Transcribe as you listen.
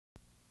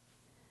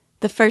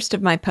The first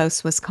of my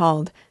posts was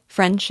called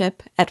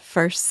Friendship at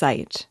First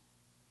Sight.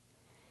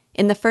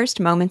 In the first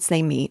moments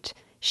they meet,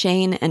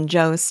 Shane and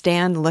Joe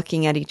stand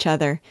looking at each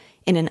other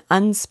in an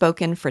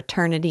unspoken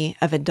fraternity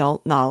of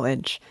adult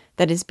knowledge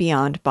that is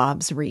beyond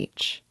Bob's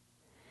reach.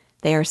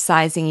 They are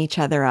sizing each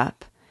other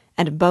up,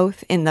 and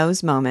both in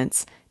those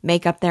moments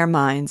make up their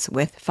minds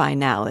with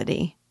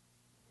finality.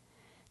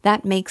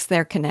 That makes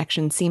their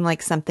connection seem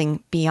like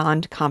something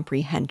beyond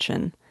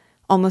comprehension,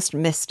 almost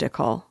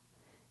mystical.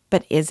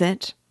 But is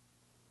it?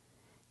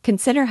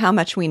 Consider how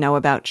much we know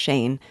about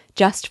Shane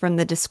just from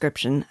the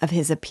description of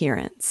his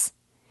appearance.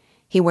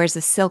 He wears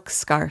a silk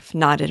scarf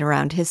knotted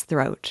around his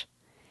throat.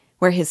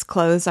 Where his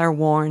clothes are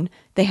worn,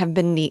 they have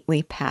been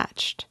neatly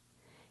patched.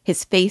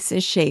 His face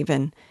is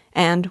shaven,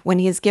 and when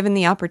he is given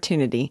the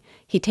opportunity,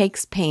 he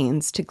takes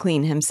pains to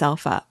clean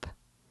himself up.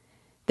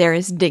 There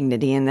is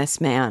dignity in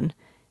this man,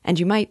 and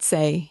you might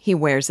say he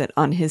wears it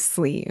on his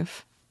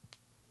sleeve.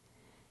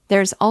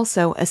 There's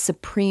also a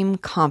supreme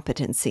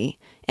competency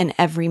in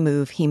every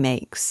move he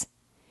makes.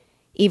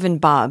 Even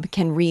Bob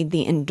can read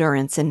the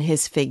endurance in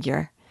his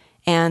figure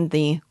and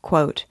the,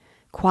 quote,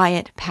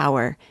 quiet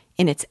power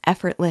in its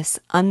effortless,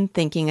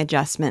 unthinking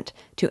adjustment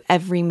to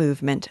every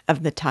movement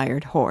of the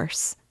tired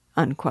horse,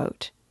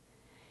 unquote.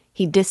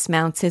 He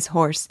dismounts his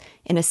horse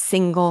in a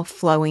single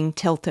flowing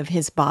tilt of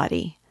his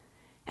body,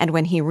 and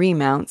when he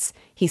remounts,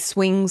 he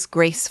swings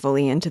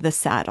gracefully into the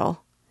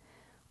saddle.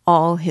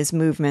 All his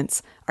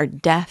movements are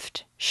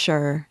deft,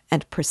 sure,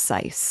 and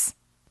precise.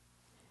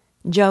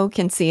 Joe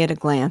can see at a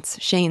glance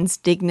Shane's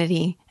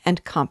dignity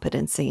and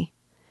competency.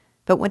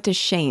 But what does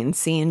Shane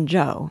see in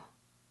Joe?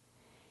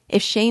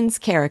 If Shane's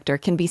character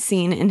can be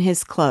seen in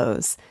his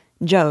clothes,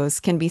 Joe's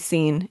can be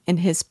seen in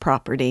his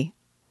property.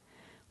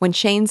 When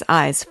Shane's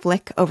eyes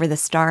flick over the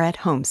Starrett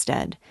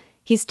homestead,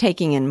 he's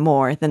taking in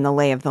more than the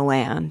lay of the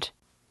land.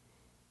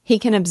 He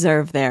can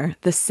observe there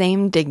the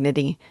same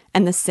dignity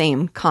and the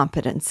same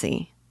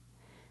competency.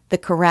 The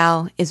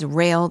corral is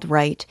railed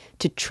right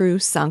to true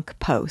sunk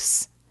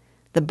posts.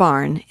 The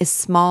barn is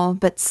small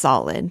but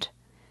solid.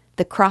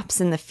 The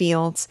crops in the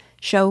fields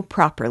show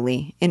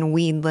properly in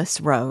weedless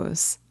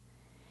rows.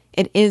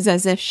 It is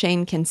as if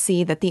Shane can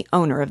see that the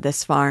owner of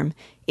this farm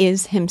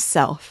is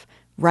himself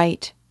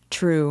right,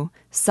 true,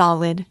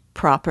 solid,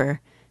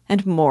 proper,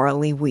 and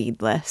morally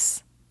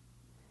weedless.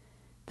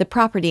 The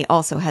property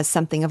also has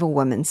something of a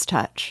woman's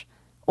touch,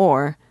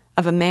 or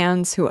of a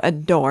man's who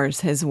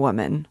adores his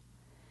woman.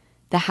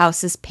 The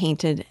house is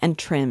painted and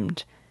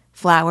trimmed,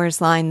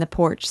 flowers line the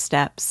porch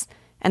steps,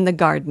 and the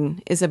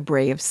garden is a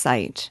brave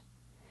sight.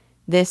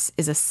 This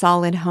is a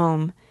solid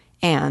home,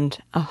 and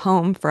a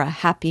home for a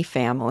happy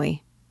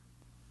family.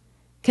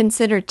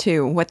 Consider,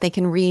 too, what they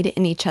can read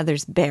in each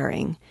other's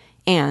bearing,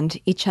 and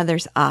each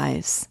other's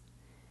eyes.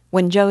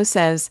 When Joe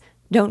says,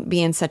 "Don't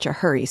be in such a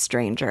hurry,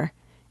 stranger,"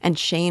 and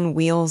Shane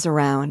wheels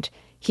around,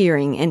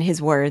 hearing in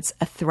his words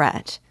a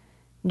threat,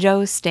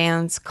 Joe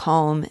stands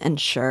calm and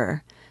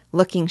sure,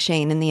 looking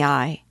Shane in the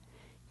eye,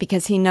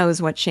 because he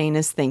knows what Shane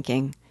is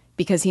thinking,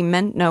 because he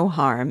meant no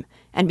harm,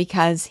 and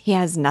because he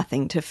has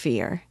nothing to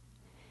fear.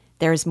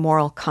 There is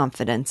moral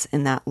confidence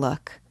in that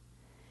look.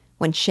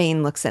 When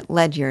Shane looks at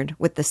Ledyard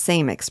with the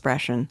same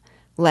expression,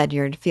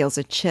 Ledyard feels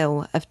a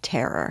chill of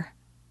terror.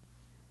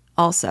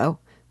 Also,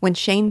 when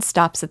Shane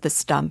stops at the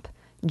stump,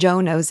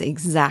 Joe knows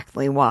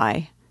exactly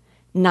why.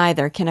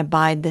 Neither can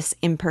abide this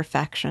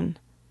imperfection.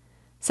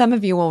 Some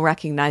of you will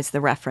recognize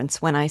the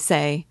reference when I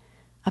say,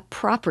 a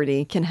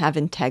property can have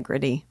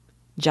integrity,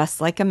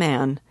 just like a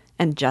man,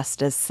 and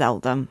just as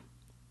seldom.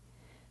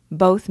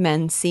 Both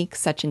men seek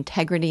such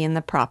integrity in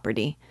the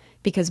property,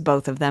 because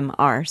both of them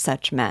are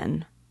such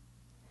men.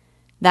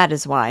 That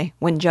is why,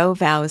 when Joe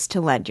vows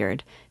to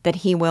Ledyard that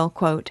he will,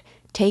 quote,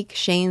 take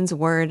Shane's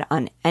word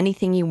on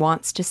anything he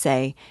wants to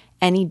say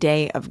any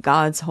day of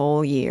God's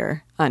whole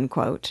year,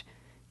 unquote,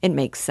 it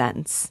makes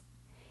sense.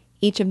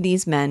 Each of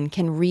these men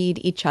can read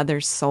each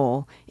other's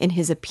soul in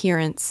his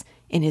appearance,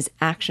 in his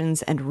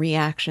actions and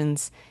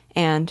reactions,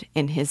 and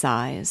in his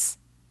eyes.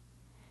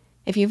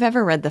 If you've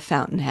ever read The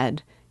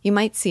Fountainhead, you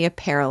might see a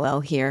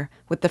parallel here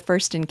with the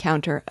first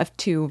encounter of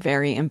two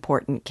very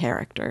important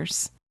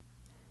characters.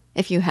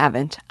 If you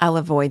haven't, I'll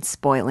avoid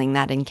spoiling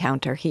that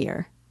encounter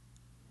here.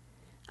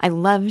 I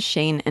love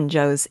Shane and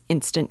Joe's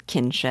instant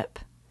kinship.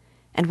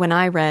 And when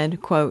I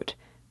read, quote,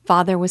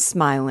 Father was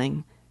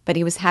smiling, but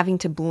he was having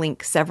to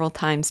blink several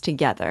times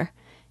together,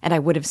 and I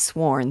would have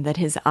sworn that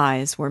his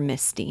eyes were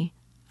misty,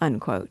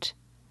 unquote.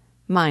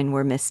 Mine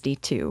were misty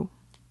too.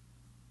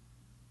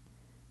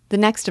 The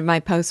next of my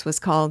posts was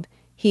called,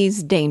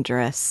 He's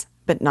Dangerous,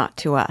 but Not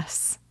to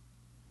Us.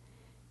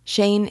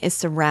 Shane is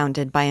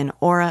surrounded by an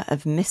aura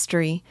of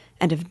mystery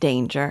and of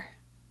danger.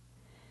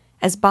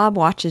 As Bob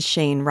watches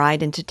Shane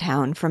ride into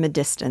town from a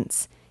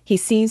distance, he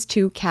sees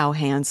two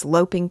cowhands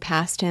loping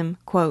past him,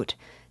 quote,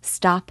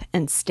 stop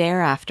and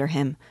stare after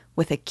him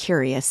with a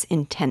curious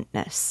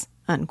intentness,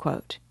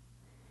 unquote.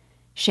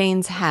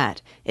 Shane's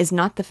hat is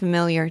not the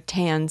familiar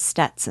tan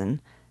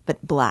Stetson,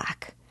 but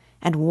black,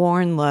 and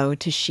worn low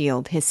to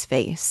shield his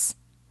face.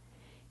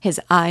 His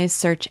eyes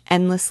search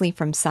endlessly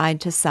from side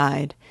to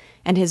side,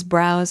 and his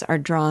brows are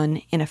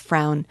drawn in a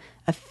frown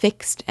of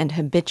fixed and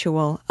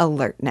habitual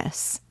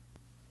alertness.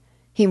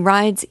 He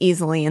rides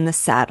easily in the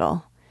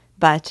saddle,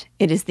 but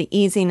it is the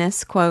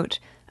easiness, quote,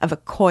 of a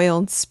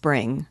coiled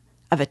spring,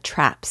 of a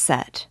trap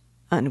set,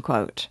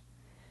 unquote.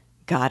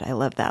 God, I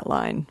love that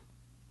line.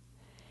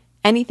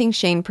 Anything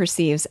Shane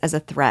perceives as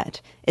a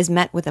threat is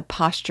met with a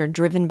posture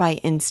driven by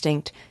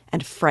instinct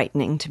and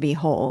frightening to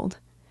behold.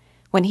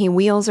 When he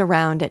wheels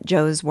around at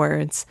Joe's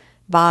words,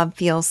 Bob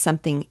feels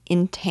something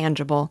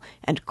intangible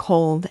and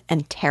cold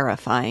and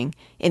terrifying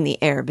in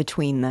the air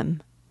between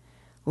them.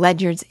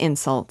 Ledyard's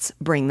insults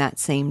bring that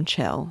same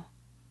chill.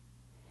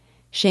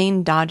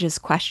 Shane dodges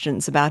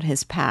questions about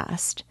his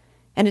past,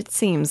 and it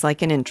seems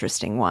like an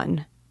interesting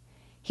one.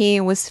 He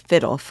was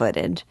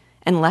fiddle-footed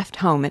and left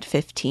home at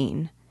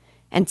 15,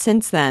 and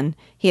since then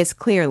he has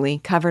clearly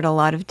covered a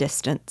lot of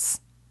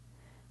distance.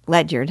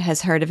 Ledyard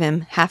has heard of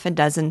him 6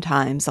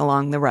 times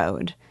along the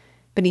road,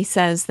 but he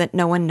says that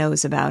no one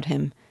knows about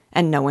him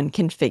and no one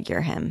can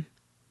figure him.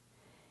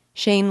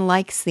 Shane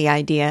likes the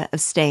idea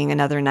of staying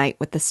another night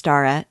with the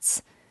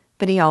Starretts,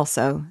 but he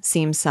also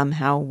seems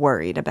somehow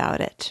worried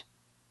about it.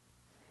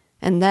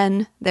 And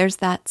then there's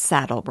that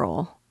saddle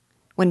roll.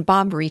 When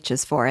Bob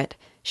reaches for it,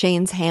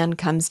 Shane's hand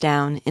comes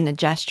down in a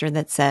gesture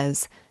that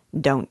says,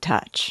 "Don't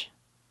touch."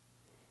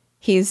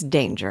 He's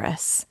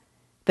dangerous,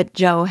 but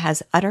Joe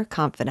has utter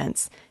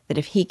confidence that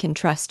if he can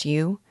trust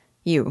you,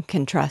 you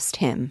can trust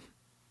him.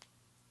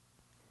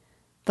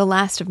 The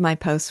last of my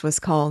posts was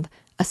called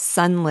A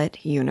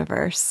Sunlit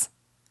Universe.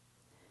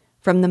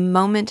 From the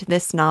moment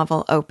this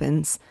novel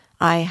opens,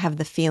 I have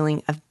the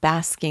feeling of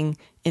basking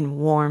in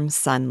warm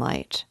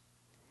sunlight.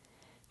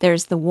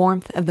 There's the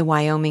warmth of the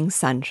Wyoming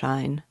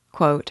sunshine,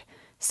 quote,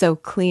 so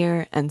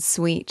clear and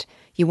sweet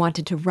you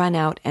wanted to run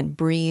out and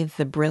breathe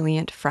the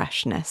brilliant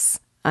freshness,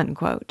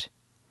 unquote.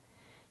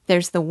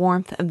 There's the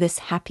warmth of this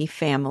happy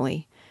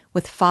family,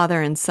 with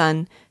father and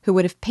son who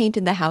would have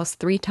painted the house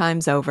 3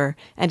 times over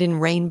and in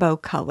rainbow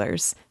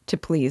colors to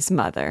please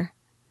mother.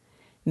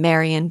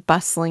 Marion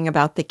bustling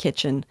about the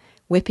kitchen,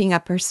 whipping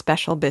up her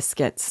special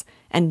biscuits,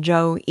 and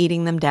Joe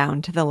eating them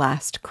down to the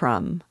last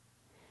crumb.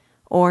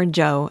 Or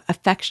Joe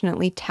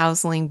affectionately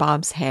tousling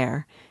Bob's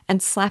hair and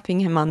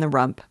slapping him on the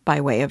rump by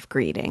way of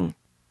greeting.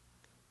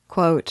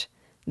 Quote,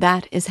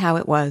 that is how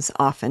it was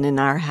often in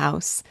our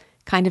house,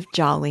 kind of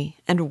jolly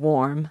and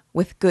warm,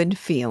 with good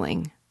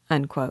feeling,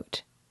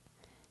 unquote.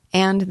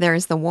 And there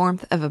is the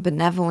warmth of a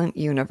benevolent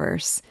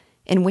universe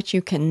in which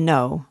you can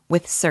know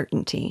with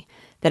certainty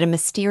that a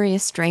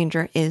mysterious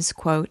stranger is,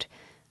 quote,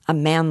 a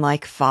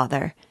man-like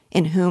father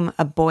in whom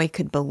a boy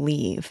could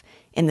believe,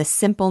 in the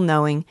simple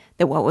knowing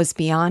that what was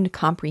beyond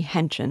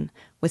comprehension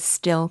was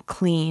still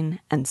clean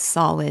and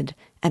solid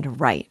and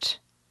right,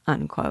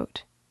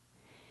 unquote.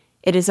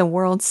 It is a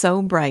world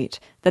so bright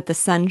that the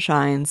sun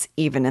shines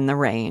even in the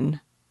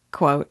rain,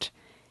 quote,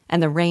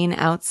 and the rain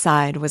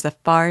outside was a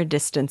far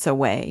distance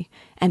away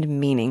and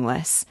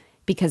meaningless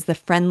because the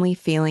friendly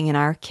feeling in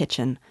our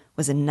kitchen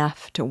was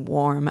enough to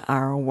warm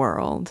our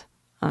world,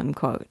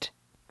 unquote.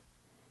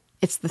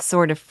 It's the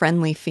sort of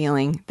friendly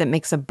feeling that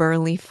makes a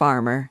burly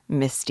farmer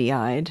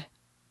misty-eyed.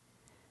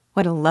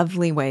 What a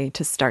lovely way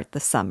to start the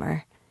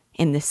summer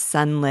in this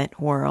sunlit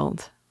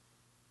world.